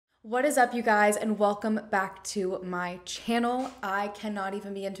What is up, you guys, and welcome back to my channel. I cannot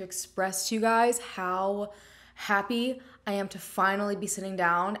even begin to express to you guys how happy I am to finally be sitting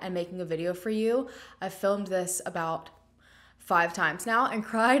down and making a video for you. I've filmed this about 5 times now and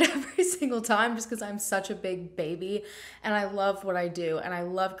cried every single time just because I'm such a big baby and I love what I do and I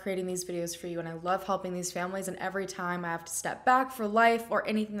love creating these videos for you and I love helping these families, and every time I have to step back for life or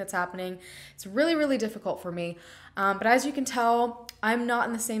anything that's happening, it's really difficult for me. But as you can tell, I'm not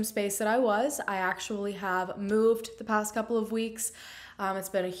in the same space that I was. I actually have moved the past couple of weeks. It's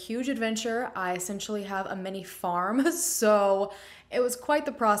been a huge adventure. I essentially have a mini farm, so it was quite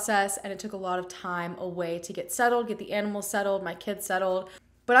the process and it took a lot of time away to get settled, get the animals settled, my kids settled.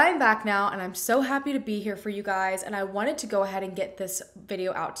 But I'm back now and I'm so happy to be here for you guys, and I wanted to go ahead and get this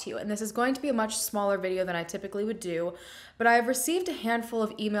video out to you. And this is going to be a much smaller video than I typically would do, but I've received a handful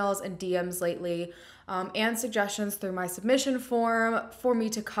of emails and DMs lately and suggestions through my submission form for me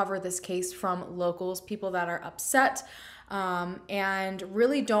to cover this case from locals, people that are upset and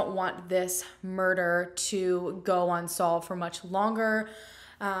really don't want this murder to go unsolved for much longer.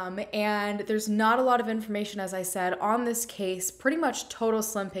 And there's not a lot of information, as I said, on this case. Pretty much total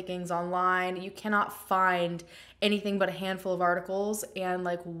slim pickings online. You cannot find anything but a handful of articles and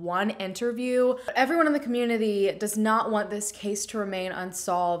like one interview. But everyone in the community does not want this case to remain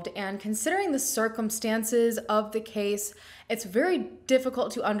unsolved, and considering the circumstances of the case, it's very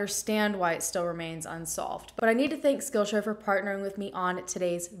difficult to understand why it still remains unsolved. But I need to thank Skillshare for partnering with me on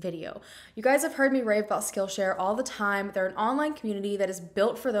today's video. You guys have heard me rave about Skillshare all the time. They're an online community that is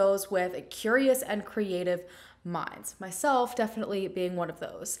built for those with curious and creative minds, myself definitely being one of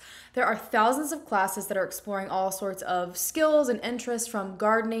those. There are thousands of classes that are exploring all sorts of skills and interests, from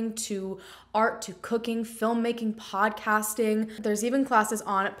gardening to art to cooking, filmmaking, podcasting. There's even classes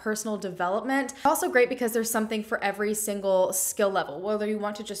on personal development. It's also great because there's something for every single skill level, whether you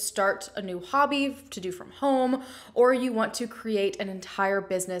want to just start a new hobby to do from home or you want to create an entire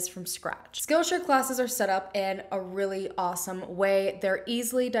business from scratch. Skillshare classes are set up in a really awesome way. They're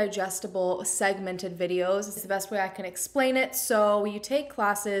easily digestible, segmented videos. It's the best way I can explain it. So you take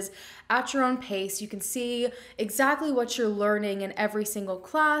classes at your own pace. You can see exactly what you're learning in every single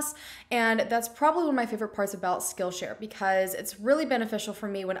class, and that's probably one of my favorite parts about Skillshare, because it's really beneficial for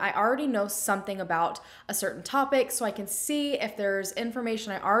me when I already know something about a certain topic, so I can see if there's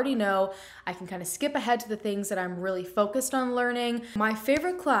information I already know. I can kind of skip ahead to the things that I'm really focused on learning. My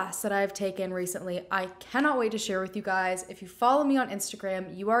favorite class that I've taken recently, I cannot wait to share with you guys. If you follow me on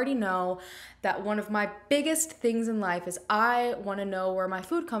Instagram, you already know that one of my biggest things in life is I want to know where my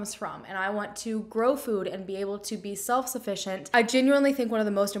food comes from, and I want to grow food and be able to be self-sufficient. I genuinely think one of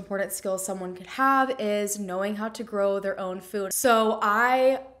the most important skills someone could have is knowing how to grow their own food. So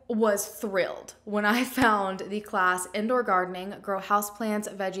I was thrilled when I found the class Indoor Gardening, Grow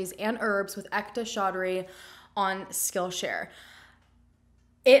Houseplants, Veggies, and Herbs with Ekta Chaudhary on Skillshare.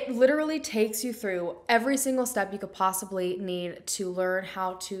 It literally takes you through every single step you could possibly need to learn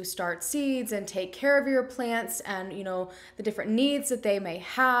how to start seeds and take care of your plants and, you know, the different needs that they may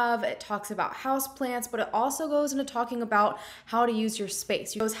have. It talks about house plants, but it also goes into talking about how to use your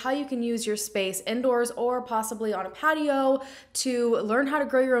space. It shows how you can use your space indoors or possibly on a patio to learn how to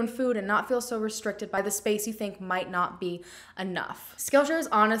grow your own food and not feel so restricted by the space you think might not be enough. Skillshare is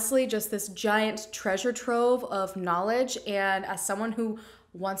honestly just this giant treasure trove of knowledge, and as someone who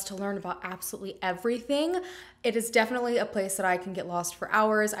wants to learn about absolutely everything, it is definitely a place that I can get lost for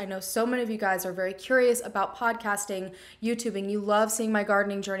hours. I know so many of you guys are very curious about podcasting, YouTubing. You love seeing my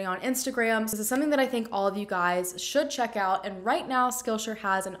gardening journey on Instagram. This is something that I think all of you guys should check out. And right now, Skillshare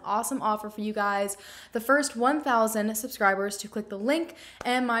has an awesome offer for you guys. The first 1,000 subscribers to click the link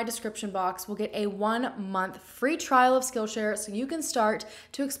in my description box will get a 1-month free trial of Skillshare, so you can start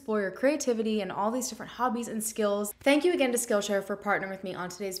to explore your creativity and all these different hobbies and skills. Thank you again to Skillshare for partnering with me on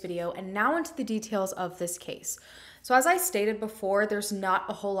today's video. And now into the details of this case. So as I stated before, there's not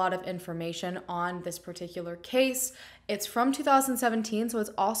a whole lot of information on this particular case. It's from 2017, so it's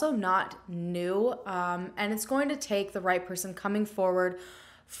also not new, and it's going to take the right person coming forward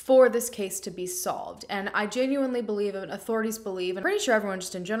for this case to be solved. And I genuinely believe, and authorities believe, and I'm pretty sure everyone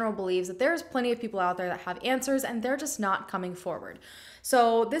just in general believes, that there's plenty of people out there that have answers and they're just not coming forward.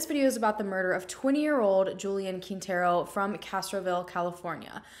 So this video is about the murder of 20-year-old Julian Quintero from Castroville,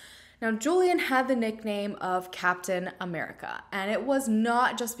 California. Now, Julian had the nickname of Captain America, and it was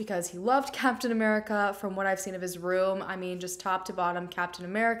not just because he loved Captain America. From what I've seen of his room, I mean, just top to bottom Captain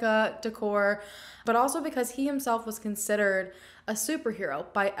America decor, but also because he himself was considered a superhero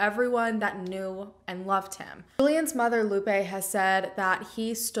by everyone that knew and loved him. Julian's mother, Lupe, has said that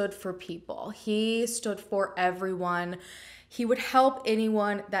he stood for people. He stood for everyone. He would help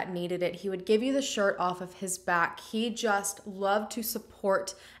anyone that needed it. He would give you the shirt off of his back. He just loved to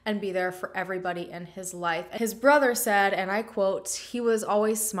support and be there for everybody in his life. His brother said, and I quote, "He was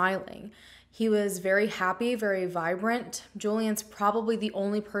always smiling. He was very happy, very vibrant. Julian's probably the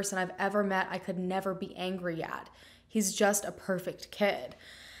only person I've ever met I could never be angry at. He's just a perfect kid."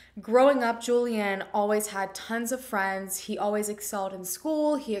 Growing up, Julian always had tons of friends. He always excelled in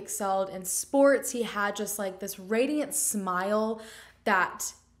school. He excelled in sports. He had just like this radiant smile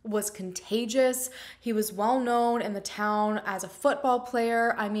that was contagious. He was well known in the town as a football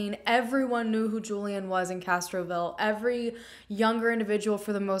player. I mean, everyone knew who Julian was in Castroville. Every younger individual,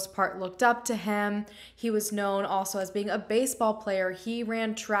 for the most part, looked up to him. He was known also as being a baseball player. He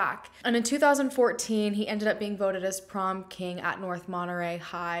ran track. And in 2014, he ended up being voted as prom king at North Monterey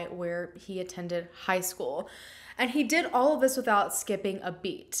High, where he attended high school. And he did all of this without skipping a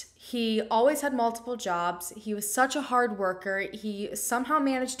beat. He always had multiple jobs. He was such a hard worker. He somehow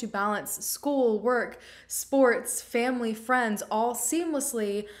managed to balance school, work, sports, family, friends, all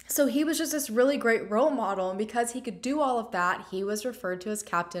seamlessly. So he was just this really great role model. And because he could do all of that, he was referred to as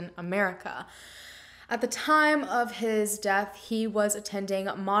Captain America. At the time of his death, he was attending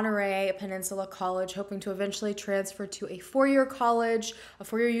Monterey Peninsula College, hoping to eventually transfer to a four-year college, a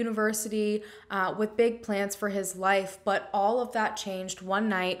four-year university, with big plans for his life. But all of that changed one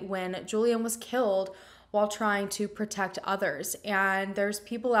night when Julian was killed while trying to protect others. And there's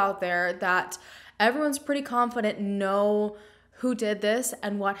people out there that everyone's pretty confident know who did this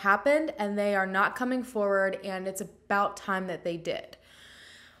and what happened, and they are not coming forward, and it's about time that they did.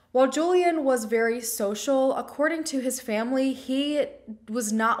 While Julian was very social, according to his family, he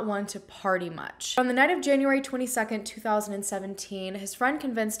was not one to party much. On the night of January 22nd, 2017, his friend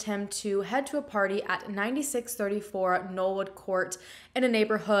convinced him to head to a party at 9634 Knollwood Court in a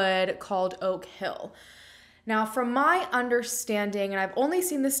neighborhood called Oak Hill. Now, from my understanding, and I've only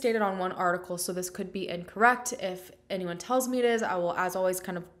seen this stated on one article, so this could be incorrect. If anyone tells me it is, I will, as always,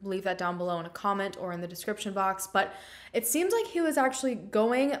 kind of leave that down below in a comment or in the description box. But it seems like he was actually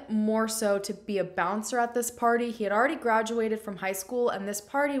going more so to be a bouncer at this party. He had already graduated from high school, and this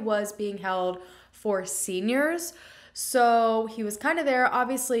party was being held for seniors. So he was kind of there,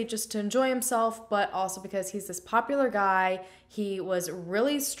 obviously, just to enjoy himself, but also because he's this popular guy. He was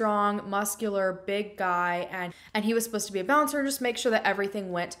really strong, muscular, big guy, and he was supposed to be a bouncer and just make sure that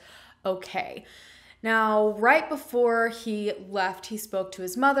everything went okay. Now, right before he left, he spoke to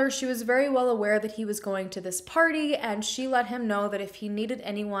his mother. She was very well aware that he was going to this party, and she let him know that if he needed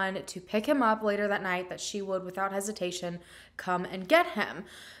anyone to pick him up later that night, that she would, without hesitation, come and get him.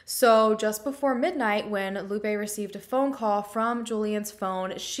 So just before midnight, when Lupe received a phone call from Julian's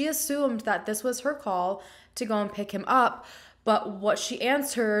phone, she assumed that this was her call to go and pick him up. But what she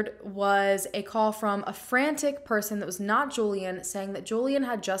answered was a call from a frantic person that was not Julian, saying that Julian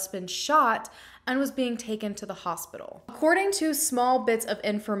had just been shot and was being taken to the hospital. According to small bits of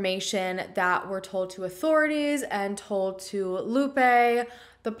information that were told to authorities and told to Lupe,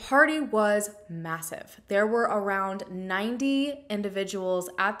 the party was massive. There were around 90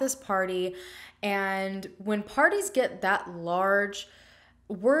 individuals at this party, and when parties get that large,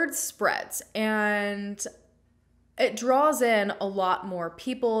 word spreads, and it draws in a lot more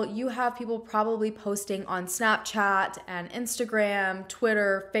people. You have people probably posting on Snapchat and Instagram,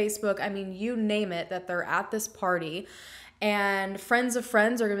 Twitter, Facebook, I mean, you name it, that they're at this party. And friends of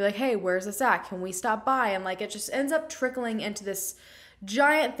friends are gonna be like, hey, where's this at? Can we stop by? And like, it just ends up trickling into this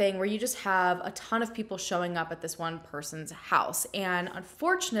giant thing where you just have a ton of people showing up at this one person's house. And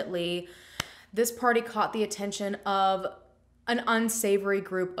unfortunately, this party caught the attention of an unsavory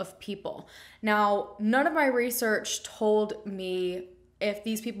group of people. Now, none of my research told me if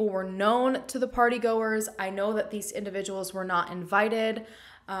these people were known to the partygoers. I know that these individuals were not invited.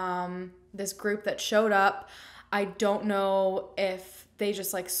 This group that showed up, I don't know if they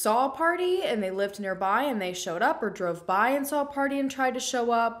just like saw a party and they lived nearby and they showed up, or drove by and saw a party and tried to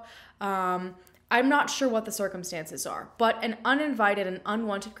show up. I'm not sure what the circumstances are, but an uninvited and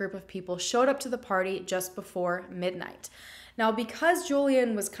unwanted group of people showed up to the party just before midnight. Now, because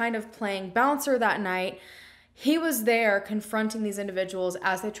Julian was kind of playing bouncer that night, he was there confronting these individuals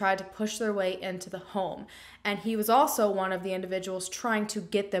as they tried to push their way into the home. And he was also one of the individuals trying to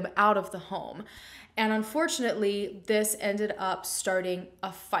get them out of the home. And unfortunately, this ended up starting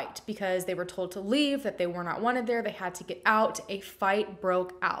a fight because they were told to leave, that they were not wanted there. They had to get out. A fight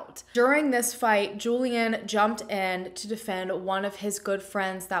broke out. During this fight, Julian jumped in to defend one of his good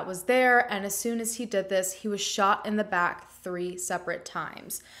friends that was there. And as soon as he did this, he was shot in the back 3 separate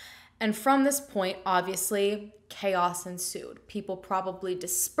times. And from this point, obviously, chaos ensued. People probably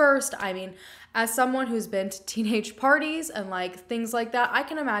dispersed. I mean, as someone who's been to teenage parties and like things like that, I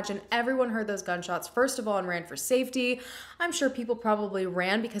can imagine everyone heard those gunshots first of all and ran for safety. I'm sure people probably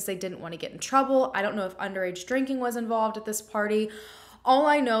ran because they didn't want to get in trouble. I don't know if underage drinking was involved at this party. All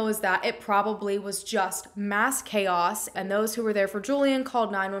I know is that it probably was just mass chaos, and those who were there for Julian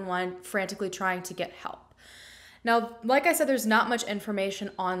called 911, frantically trying to get help. Now, like I said, there's not much information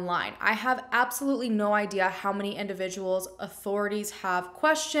online. I have absolutely no idea how many individuals authorities have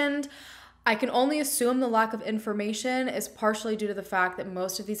questioned. I can only assume the lack of information is partially due to the fact that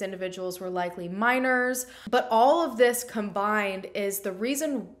most of these individuals were likely minors. But all of this combined is the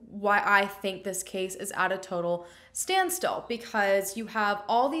reason why I think this case is at a total standstill, because you have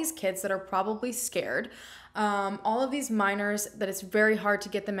all these kids that are probably scared. All of these minors that it's very hard to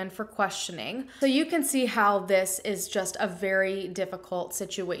get them in for questioning. So you can see how this is just a very difficult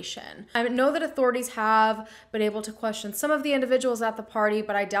situation. I know that authorities have been able to question some of the individuals at the party,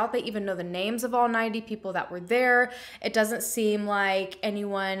 but I doubt they even know the names of all 90 people that were there. It doesn't seem like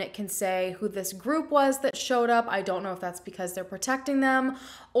anyone can say who this group was that showed up. I don't know if that's because they're protecting them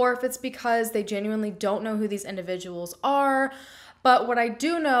or if it's because they genuinely don't know who these individuals are. But what I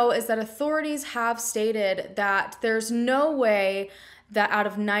do know is that authorities have stated that there's no way that out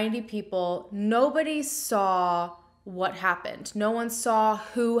of 90 people, nobody saw what happened. No one saw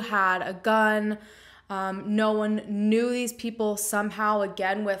who had a gun. No one knew these people somehow,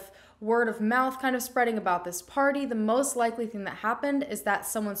 again, with word of mouth kind of spreading about this party. The most likely thing that happened is that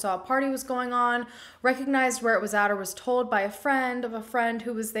someone saw a party was going on, recognized where it was at, or was told by a friend of a friend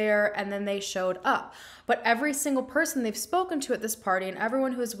who was there, and then they showed up. But every single person they've spoken to at this party and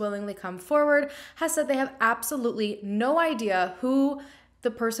everyone who has willingly come forward has said they have absolutely no idea who the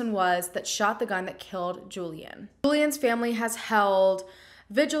person was that shot the gun that killed Julian. Julian's family has held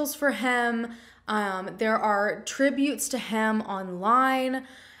vigils for him. There are tributes to him online.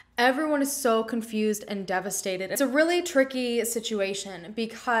 Everyone is so confused and devastated. It's a really tricky situation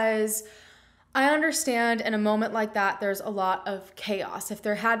because I understand in a moment like that, there's a lot of chaos. If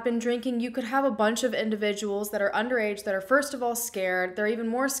there had been drinking, you could have a bunch of individuals that are underage that are first of all scared. They're even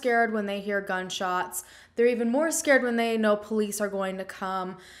more scared when they hear gunshots. They're even more scared when they know police are going to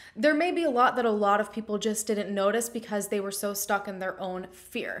come. There may be a lot that a lot of people just didn't notice because they were so stuck in their own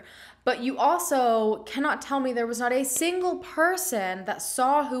fear. But you also cannot tell me there was not a single person that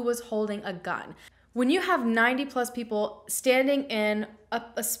saw who was holding a gun. When you have 90 plus people standing in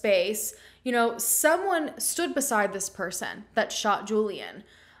a space, you know, someone stood beside this person that shot Julian.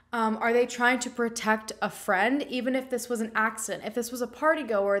 Are they trying to protect a friend? Even if this was an accident, if this was a party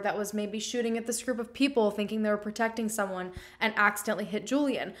goer that was maybe shooting at this group of people thinking they were protecting someone and accidentally hit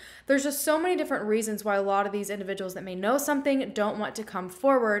Julian. There's just so many different reasons why a lot of these individuals that may know something don't want to come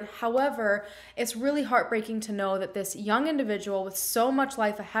forward. However, it's really heartbreaking to know that this young individual with so much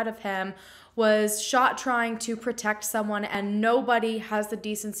life ahead of him was shot trying to protect someone, and nobody has the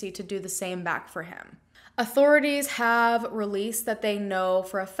decency to do the same back for him. Authorities have released that they know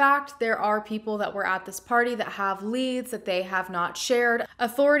for a fact there are people that were at this party that have leads that they have not shared.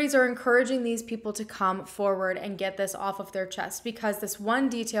 Authorities are encouraging these people to come forward and get this off of their chest, because this one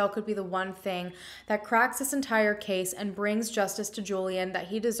detail could be the one thing that cracks this entire case and brings justice to Julian that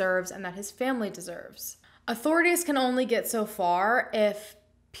he deserves and that his family deserves. Authorities can only get so far if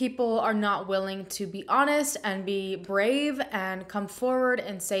people are not willing to be honest and be brave and come forward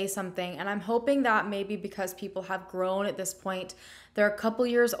and say something. And I'm hoping that maybe because people have grown at this point, they're a couple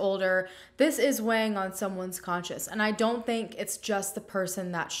years older, this is weighing on someone's conscience. And I don't think it's just the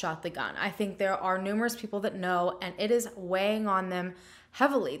person that shot the gun. I think there are numerous people that know, and it is weighing on them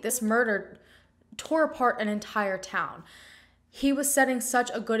heavily. This murder tore apart an entire town. He was setting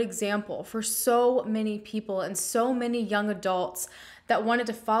such a good example for so many people and so many young adults that wanted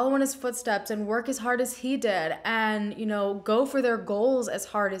to follow in his footsteps and work as hard as he did and, you know, go for their goals as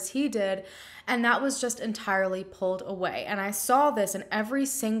hard as he did. And that was just entirely pulled away. And I saw this in every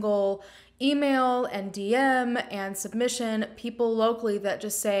single email and DM and submission, people locally that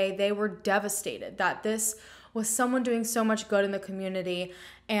just say they were devastated that this was someone doing so much good in the community,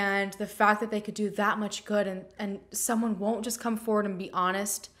 and the fact that they could do that much good and someone won't just come forward and be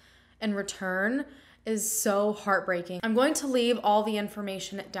honest in return is so heartbreaking. I'm going to leave all the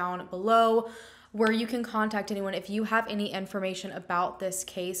information down below where you can contact anyone if you have any information about this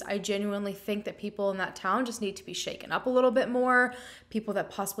case. I genuinely think that people in that town just need to be shaken up a little bit more, people that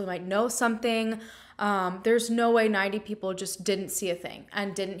possibly might know something. There's no way 90 people just didn't see a thing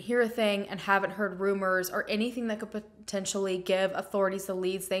and didn't hear a thing and haven't heard rumors or anything that could potentially give authorities the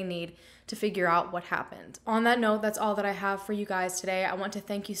leads they need to figure out what happened. On that note, that's all that I have for you guys today. I want to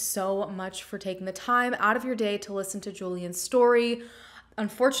thank you so much for taking the time out of your day to listen to Julian's story.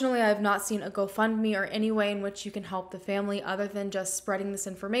 Unfortunately, I have not seen a GoFundMe or any way in which you can help the family other than just spreading this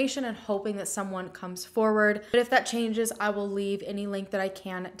information and hoping that someone comes forward. But if that changes, I will leave any link that I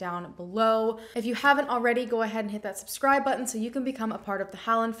can down below. If you haven't already, go ahead and hit that subscribe button so you can become a part of the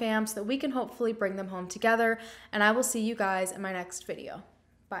Hallan fam so that we can hopefully bring them home together. And I will see you guys in my next video.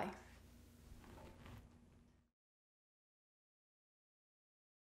 Bye.